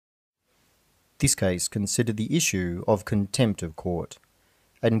This case considered the issue of contempt of court,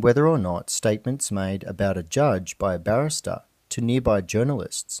 and whether or not statements made about a judge by a barrister to nearby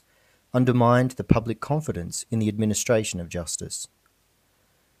journalists undermined the public confidence in the administration of justice.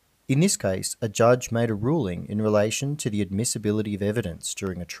 In this case, a judge made a ruling in relation to the admissibility of evidence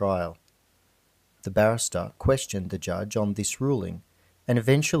during a trial. The barrister questioned the judge on this ruling, and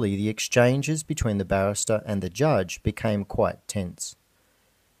eventually the exchanges between the barrister and the judge became quite tense.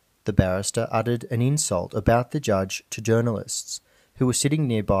 The barrister uttered an insult about the judge to journalists who were sitting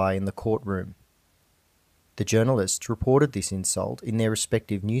nearby in the courtroom. The journalists reported this insult in their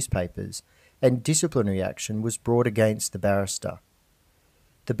respective newspapers, and disciplinary action was brought against the barrister.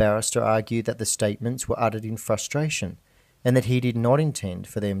 The barrister argued that the statements were uttered in frustration and that he did not intend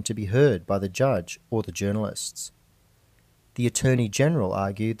for them to be heard by the judge or the journalists. The Attorney General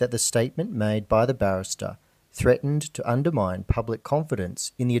argued that the statement made by the barrister threatened to undermine public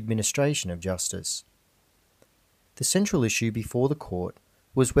confidence in the administration of justice. The central issue before the court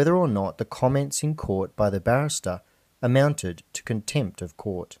was whether or not the comments in court by the barrister amounted to contempt of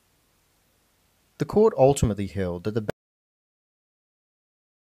court. The court ultimately held that the